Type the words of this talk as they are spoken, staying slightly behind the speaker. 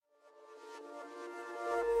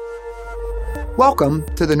Welcome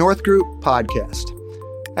to the North Group podcast.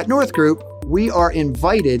 At North Group, we are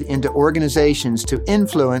invited into organizations to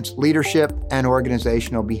influence leadership and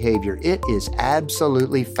organizational behavior. It is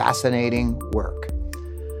absolutely fascinating work.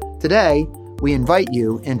 Today, we invite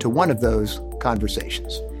you into one of those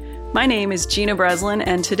conversations. My name is Gina Breslin,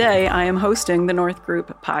 and today I am hosting the North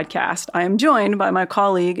Group podcast. I am joined by my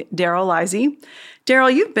colleague, Daryl Leisey.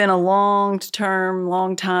 Daryl, you've been a long-time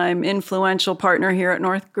influential partner here at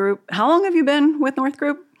North Group. How long have you been with North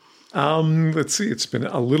Group? Let's see. It's been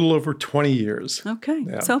a little over 20 years. Okay.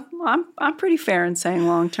 Yeah. So I'm pretty fair in saying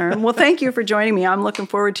long-term. Well, thank you for joining me. I'm looking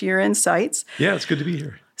forward to your insights. Yeah, it's good to be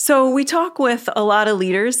here. So we talk with a lot of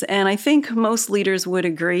leaders, and I think most leaders would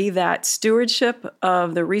agree that stewardship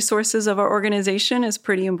of the resources of our organization is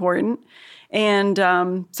pretty important. And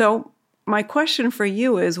so my question for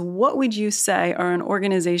you is, what would you say are an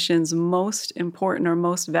organization's most important or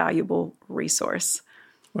most valuable resource?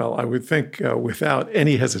 Well, I would think without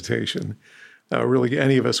any hesitation, really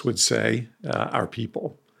any of us would say our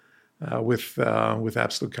people with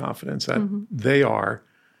absolute confidence that they are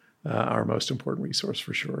our most important resource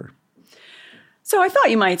for sure. So I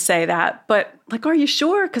thought you might say that, but are you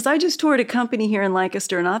sure? Because I just toured a company here in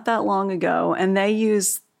Lancaster not that long ago, and they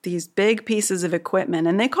use these big pieces of equipment,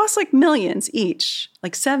 and they cost millions each,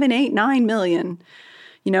 7, 8, 9 million,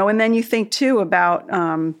 and then you think too about,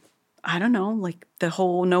 the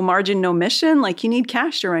whole no margin, no mission, you need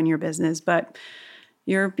cash to run your business, but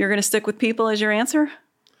you're going to stick with people as your answer?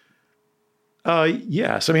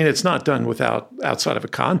 Yes. I mean, it's not done outside of a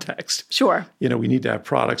context. Sure. We need to have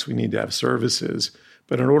products, we need to have services,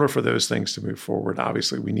 but in order for those things to move forward,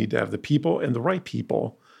 obviously we need to have the people and the right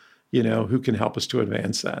people, who can help us to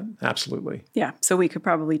advance that. Absolutely. Yeah. So we could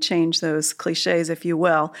probably change those cliches, if you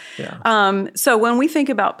will. Yeah. So when we think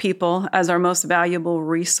about people as our most valuable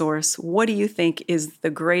resource, what do you think is the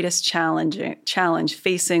greatest challenge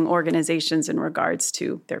facing organizations in regards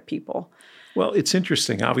to their people? Well, it's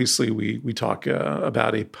interesting. Obviously, we talk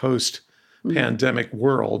about a post-pandemic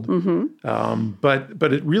world,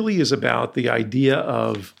 but it really is about the idea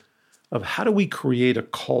of how do we create a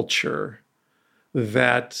culture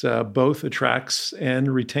that both attracts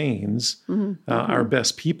and retains our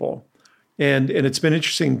best people. And it's been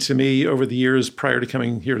interesting to me over the years prior to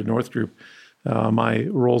coming here to North Group. My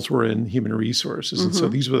roles were in human resources, and so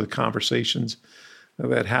these were the conversations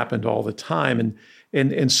that happened all the time.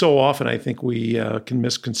 And so often I think we can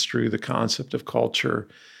misconstrue the concept of culture.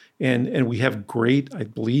 And we have great, I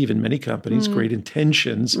believe in many companies, great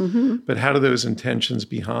intentions, but how do those intentions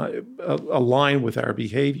align with our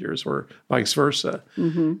behaviors or vice versa?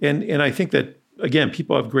 And I think that, again,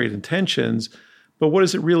 people have great intentions, but what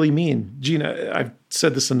does it really mean? Gina, I've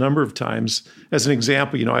said this a number of times. As an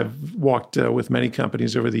example, I've walked with many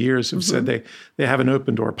companies over the years who've said they have an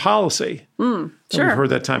open door policy. Sure. We've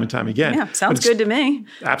heard that time and time again. Yeah, sounds good to me.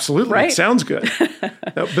 Absolutely. Right? It sounds good.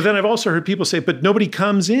 But then I've also heard people say, but nobody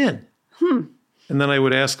comes in. And then I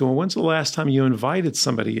would ask them, well, when's the last time you invited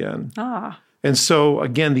somebody in? And so,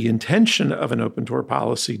 again, the intention of an open door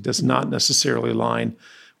policy does not necessarily align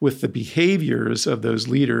with the behaviors of those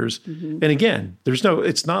leaders. And again,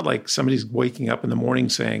 it's not like somebody's waking up in the morning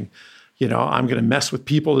saying, I'm going to mess with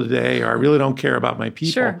people today, or I really don't care about my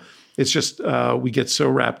people. Sure. It's just we get so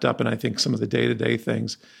wrapped up in, I think, some of the day-to-day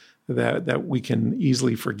things that we can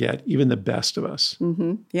easily forget, even the best of us.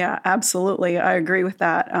 Yeah, absolutely. I agree with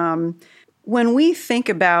that. When we think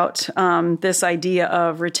about this idea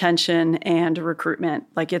of retention and recruitment,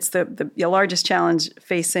 it's the largest challenge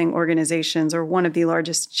facing organizations, or one of the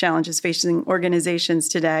largest challenges facing organizations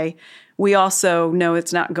today, we also know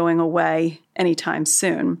it's not going away anytime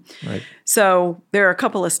soon. Right. So there are a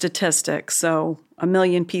couple of statistics. So 1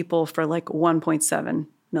 million people for 1.7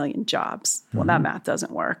 million jobs. Well, that math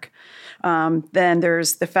doesn't work. Then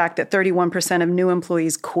there's the fact that 31% of new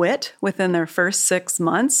employees quit within their first 6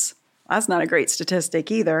 months. That's not a great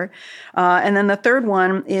statistic either. And then the third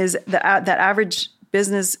one is that average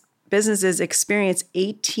businesses experience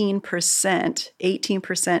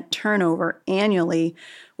 18% turnover annually,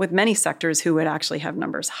 with many sectors who would actually have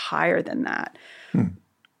numbers higher than that.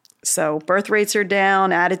 So birth rates are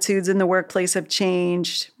down, attitudes in the workplace have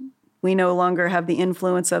changed. We no longer have the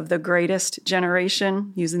influence of the greatest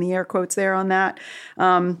generation, using the air quotes there on that.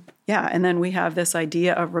 And then we have this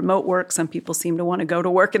idea of remote work. Some people seem to want to go to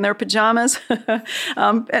work in their pajamas.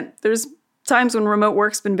 And there's times when remote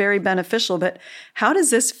work's been very beneficial, but how does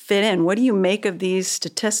this fit in? What do you make of these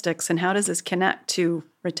statistics, and how does this connect to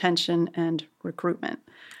retention and recruitment?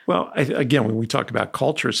 Well, again, when we talk about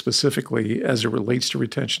culture specifically as it relates to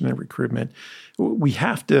retention and recruitment, we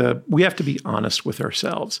have to be honest with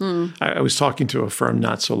ourselves. I was talking to a firm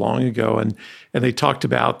not so long ago, and they talked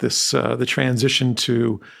about this the transition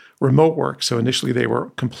to remote work. So initially they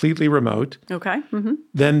were completely remote. Okay.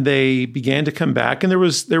 Then they began to come back, and there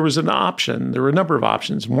was an option. There were a number of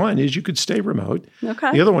options. One is you could stay remote.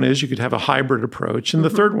 Okay. The other one is you could have a hybrid approach, and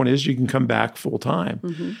the third one is you can come back full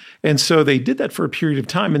time. And so they did that for a period of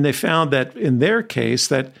time, and they found that in their case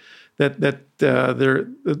the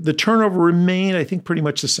turnover remained, I think, pretty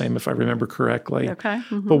much the same, if I remember correctly. Okay.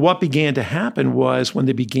 But what began to happen was when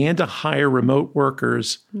they began to hire remote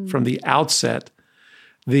workers from the outset,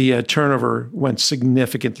 the turnover went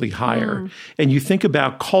significantly higher. And you think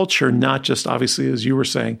about culture, not just, obviously, as you were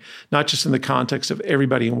saying, not just in the context of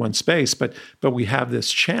everybody in one space, but we have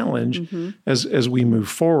this challenge as we move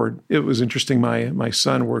forward. It was interesting. My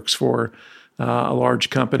son works for a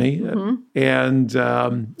large company, and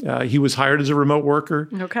he was hired as a remote worker.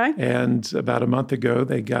 Okay. And about a month ago,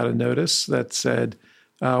 they got a notice that said,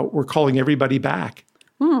 we're calling everybody back.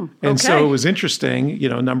 And so it was interesting,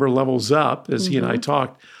 a number of levels up, as he and I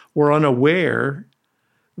talked, we're unaware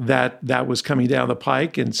that was coming down the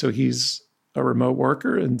pike. And so he's a remote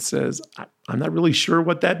worker and says, I'm not really sure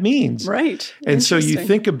what that means. Right. And so you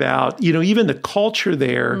think about, even the culture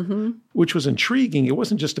there, which was intriguing. It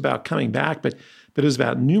wasn't just about coming back, but it was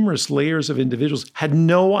about numerous layers of individuals had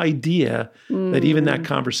no idea that even that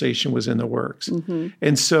conversation was in the works.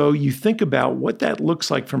 And so you think about what that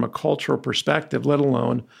looks like from a cultural perspective, let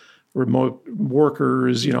alone remote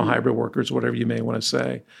workers, hybrid workers, whatever you may want to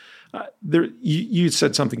say. You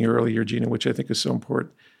said something earlier, Gina, which I think is so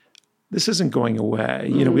important. This isn't going away.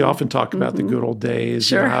 We often talk about the good old days,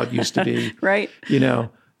 how it used to be. Right.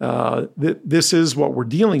 This is what we're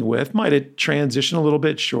dealing with. Might it transition a little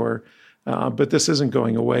bit? Sure. But this isn't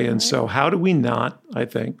going away. And so how do we not, I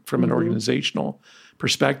think, from an organizational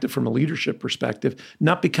perspective, from a leadership perspective,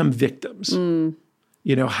 not become victims?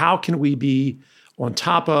 How can we be on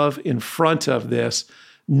top of, in front of this,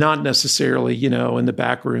 not necessarily, in the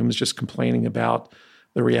back rooms just complaining about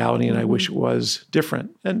the reality and I wish it was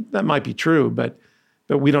different. And that might be true, but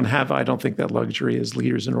we don't have, I don't think, that luxury as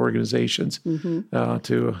leaders in organizations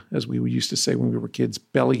to, as we used to say when we were kids,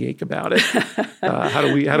 bellyache about it. How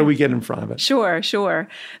do we get in front of it? Sure.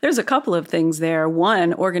 There's a couple of things there.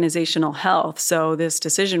 One, organizational health. So this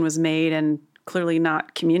decision was made and clearly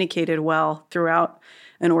not communicated well throughout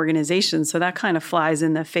an organization. So that kind of flies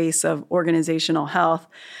in the face of organizational health.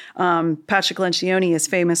 Patrick Lencioni is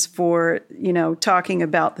famous for, talking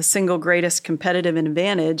about the single greatest competitive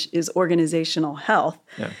advantage is organizational health.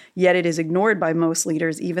 Yeah. Yet it is ignored by most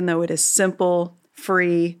leaders, even though it is simple,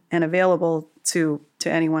 free, and available to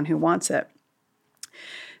anyone who wants it.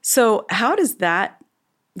 So how does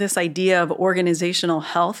this idea of organizational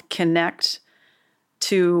health connect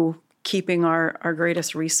to keeping our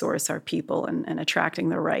greatest resource, our people, and attracting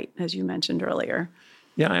the right, as you mentioned earlier?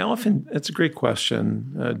 Yeah, it's a great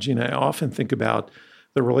question, Gina. I often think about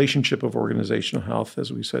the relationship of organizational health,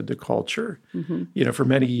 as we said, to culture. For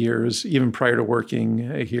many years, even prior to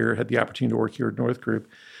working here, had the opportunity to work here at North Group,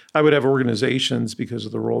 I would have organizations, because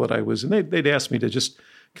of the role that I was in, they'd ask me to just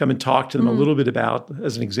come and talk to them a little bit about,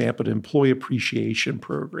 as an example, an employee appreciation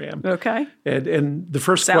program. Okay. And the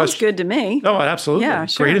first Sounds question— good to me. Oh, absolutely. Yeah,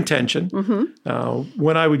 sure. Great intention.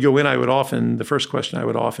 When I would go in, the first question I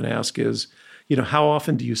would often ask is, how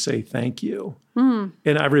often do you say thank you? And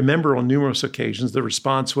I remember on numerous occasions, the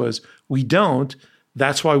response was, we don't.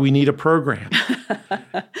 That's why we need a program.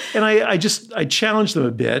 And I challenged them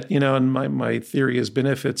a bit, and my theory has been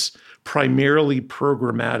if it's primarily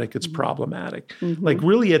programmatic, it's problematic. Like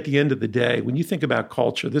really at the end of the day, when you think about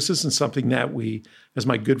culture, this isn't something that we, as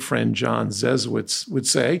my good friend John Zezwitz would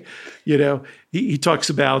say, he talks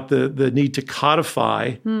about the need to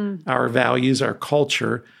codify our values, our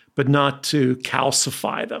culture, but not to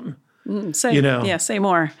calcify them. Say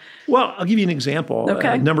more. Well, I'll give you an example.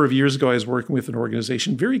 Okay. A number of years ago, I was working with an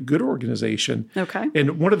organization, very good organization. Okay.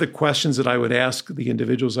 And one of the questions that I would ask the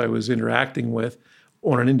individuals I was interacting with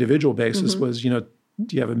on an individual basis was, do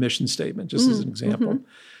you have a mission statement, just as an example?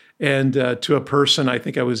 And to a person, I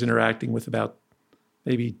think I was interacting with about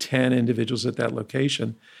maybe 10 individuals at that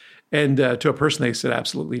location. And to a person, they said,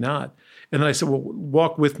 absolutely not. And then I said, well,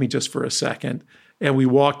 walk with me just for a second. And we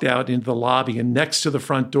walked out into the lobby, and next to the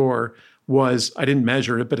front door was, I didn't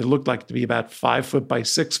measure it, but it looked like to be about 5 foot by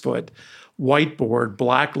 6 foot, whiteboard,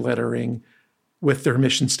 black lettering with their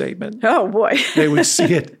mission statement. Oh, boy. They would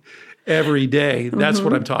see it every day. That's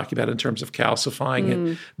what I'm talking about in terms of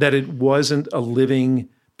calcifying it, that it wasn't a living,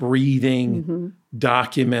 breathing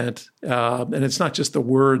document, and it's not just the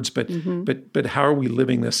words, but how are we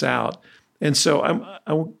living this out? And so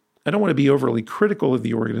I don't want to be overly critical of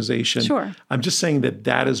the organization. Sure. I'm just saying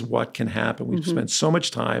that is what can happen. We've spent so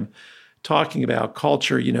much time talking about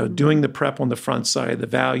culture, doing the prep on the front side, the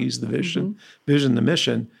values, the vision, the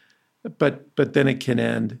mission, but then it can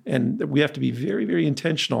end. And we have to be very, very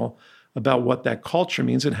intentional about what that culture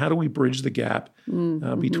means and how do we bridge the gap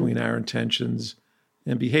between our intentions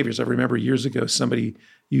and behaviors. I remember years ago, somebody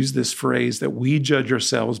used this phrase that we judge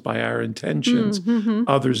ourselves by our intentions,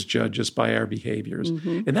 others judge us by our behaviors.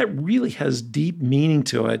 And that really has deep meaning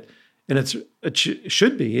to it. And it is a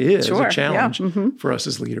challenge for us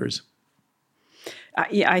as leaders.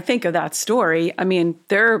 I think of that story. I mean,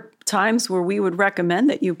 there are times where we would recommend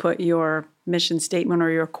that you put your mission statement or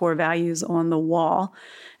your core values on the wall.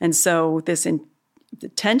 And so this the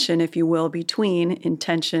tension, if you will, between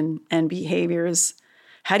intention and behaviors,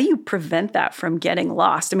 how do you prevent that from getting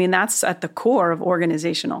lost? I mean, that's at the core of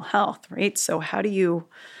organizational health, right? So how do you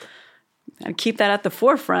keep that at the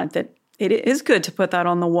forefront, that it is good to put that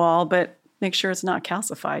on the wall, but make sure it's not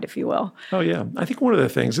calcified, if you will? Oh, yeah. I think one of the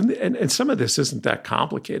things, and some of this isn't that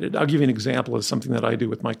complicated. I'll give you an example of something that I do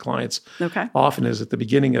with my clients. Okay. Often is at the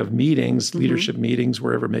beginning of meetings, leadership meetings,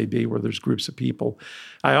 wherever it may be, where there's groups of people.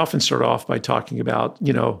 I often start off by talking about,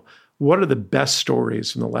 what are the best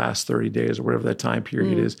stories from the last 30 days or whatever that time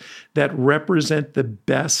period is that represent the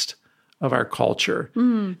best of our culture.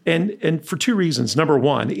 And for two reasons. Number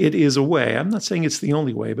one, it is a way, I'm not saying it's the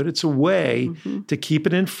only way, but it's a way to keep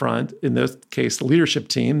it in front, in this case, the leadership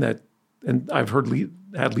team and I've heard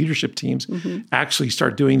had leadership teams actually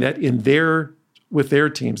start doing that with their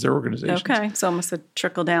teams, their organizations. Okay, it's almost a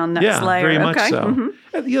trickle down next layer. Very much so.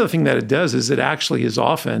 And the other thing that it does is it actually is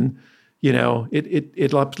often,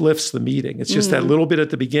 it uplifts the meeting. It's just that little bit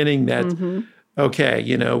at the beginning that,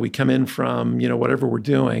 okay, we come in from, whatever we're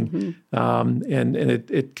doing, and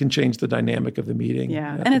it can change the dynamic of the meeting.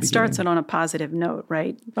 Yeah, and it starts it on a positive note,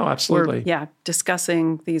 right? Oh, absolutely. We're,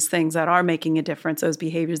 discussing these things that are making a difference, those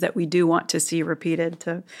behaviors that we do want to see repeated.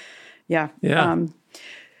 If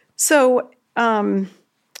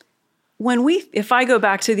I go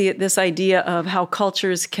back to this idea of how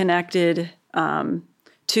culture's connected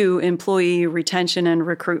to employee retention and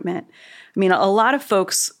recruitment, I mean, a lot of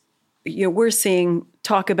folks, we're seeing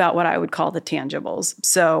talk about what I would call the tangibles.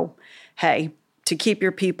 So, hey, to keep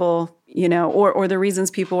your people, or the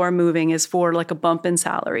reasons people are moving is for like a bump in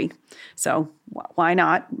salary. So why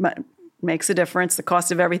not? Makes a difference. The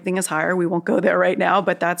cost of everything is higher. We won't go there right now,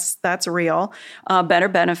 but that's real. Better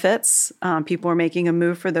benefits. People are making a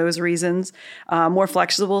move for those reasons. More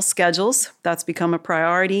flexible schedules. That's become a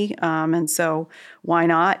priority. And so why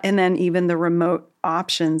not? And then even the remote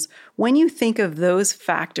options. When you think of those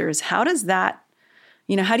factors, how does that,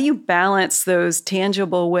 how do you balance those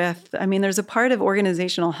tangible with, there's a part of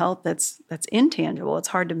organizational health that's intangible. It's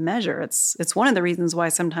hard to measure. It's one of the reasons why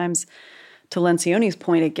sometimes, to Lencioni's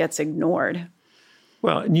point, it gets ignored.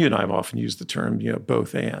 Well, and you and I have often used the term,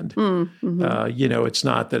 both and. It's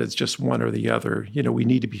not that it's just one or the other. We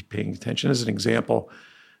need to be paying attention. As an example,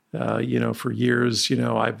 for years,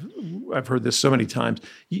 I've heard this so many times.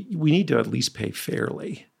 We need to at least pay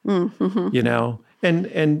fairly. And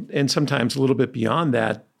sometimes a little bit beyond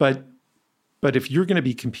that. But if you're going to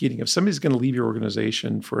be competing, if somebody's going to leave your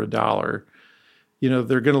organization for $1,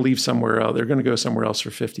 they're going to leave somewhere else. They're going to go somewhere else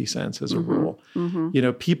for 50 cents as a rule.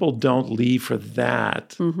 People don't leave for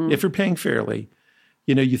that. If you're paying fairly,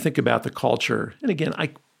 you think about the culture. And again,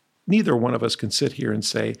 neither one of us can sit here and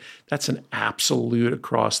say that's an absolute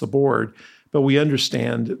across the board, but we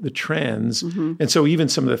understand the trends. And so even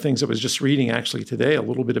some of the things I was just reading actually today, a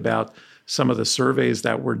little bit about some of the surveys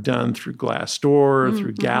that were done through Glassdoor,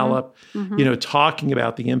 through Gallup, talking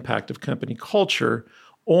about the impact of company culture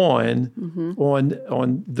on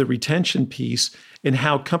the retention piece, and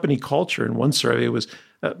how company culture in one survey was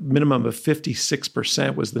a minimum of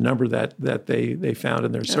 56% was the number that they found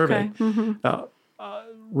in their survey.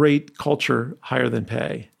 Rate culture higher than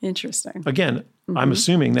pay. Interesting. Again, I'm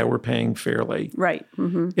assuming that we're paying fairly. Right.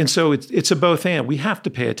 And so it's a both and. We have to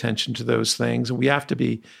pay attention to those things, and we have to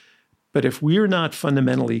be, but if we're not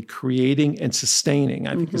fundamentally creating and sustaining,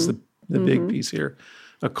 I think is the big piece here,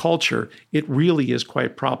 a culture, it really is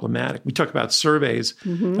quite problematic. We talk about surveys.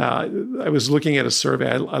 I was looking at a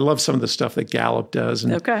survey. I love some of the stuff that Gallup does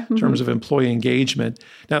in terms of employee engagement.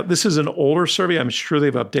 Now, this is an older survey. I'm sure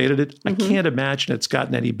they've updated it. I can't imagine it's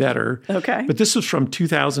gotten any better. But this was from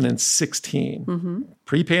 2016,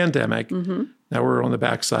 pre-pandemic. Now we're on the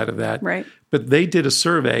backside of that. Right. But they did a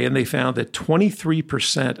survey, and they found that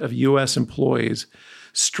 23% of U.S. employees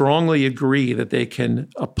strongly agree that they can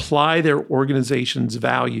apply their organization's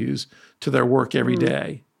values to their work every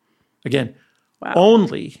day. Again,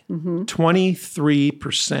 only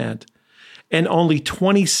 23%, and only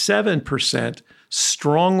 27%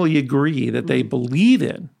 strongly agree that they believe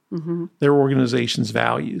in their organization's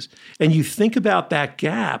values. And you think about that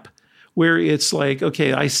gap where it's like,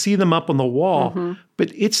 okay, I see them up on the wall,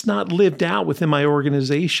 but it's not lived out within my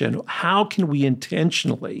organization. How can we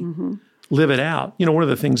intentionally live it out? You know, one of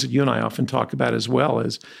the things that you and I often talk about as well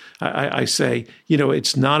is I say, you know,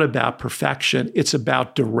 it's not about perfection, it's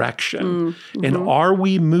about direction. And are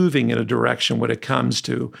we moving in a direction when it comes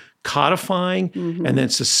to codifying and then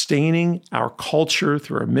sustaining our culture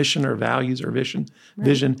through our mission, our values, our vision?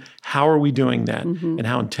 How are we doing that? And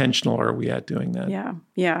how intentional are we at doing that?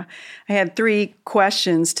 Yeah. I had 3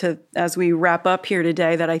 questions as we wrap up here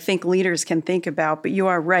today that I think leaders can think about, but you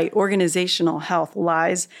are right. Organizational health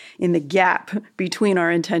lies in the gap between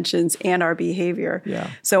our intentions and our behavior.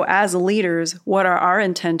 So as leaders, what are our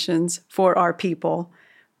intentions for our people?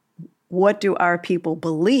 What do our people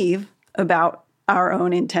believe about our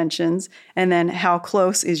own intentions? And then how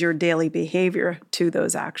close is your daily behavior to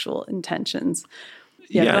those actual intentions?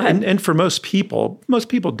 And for most people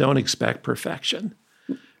don't expect perfection.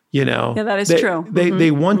 You know, that is true.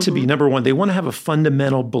 They want to be, number one, they want to have a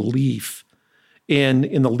fundamental belief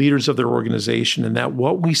in the leaders of their organization, and that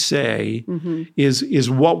what we say is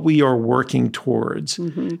what we are working towards.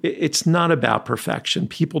 It's not about perfection.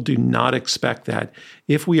 People do not expect that.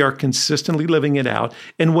 If we are consistently living it out,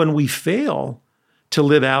 and when we fail to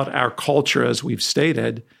live out our culture as we've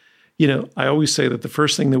stated, you know, I always say that the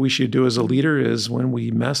first thing that we should do as a leader is when we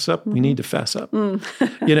mess up, we need to fess up,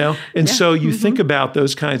 you know? And so you think about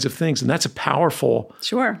those kinds of things, and that's a powerful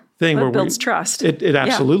thing. It builds trust. It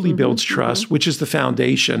absolutely builds trust, which is the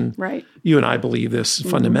foundation. Right. You and I believe this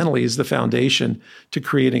fundamentally is the foundation to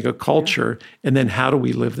creating a culture. And then how do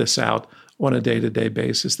we live this out on a day-to-day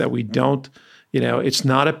basis that we don't, you know, it's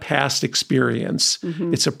not a past experience.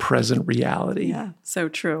 It's a present reality. Yeah, so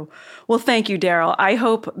true. Well, thank you, Daryl. I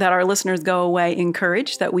hope that our listeners go away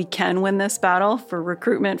encouraged that we can win this battle for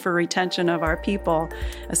recruitment, for retention of our people,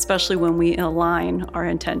 especially when we align our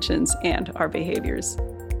intentions and our behaviors.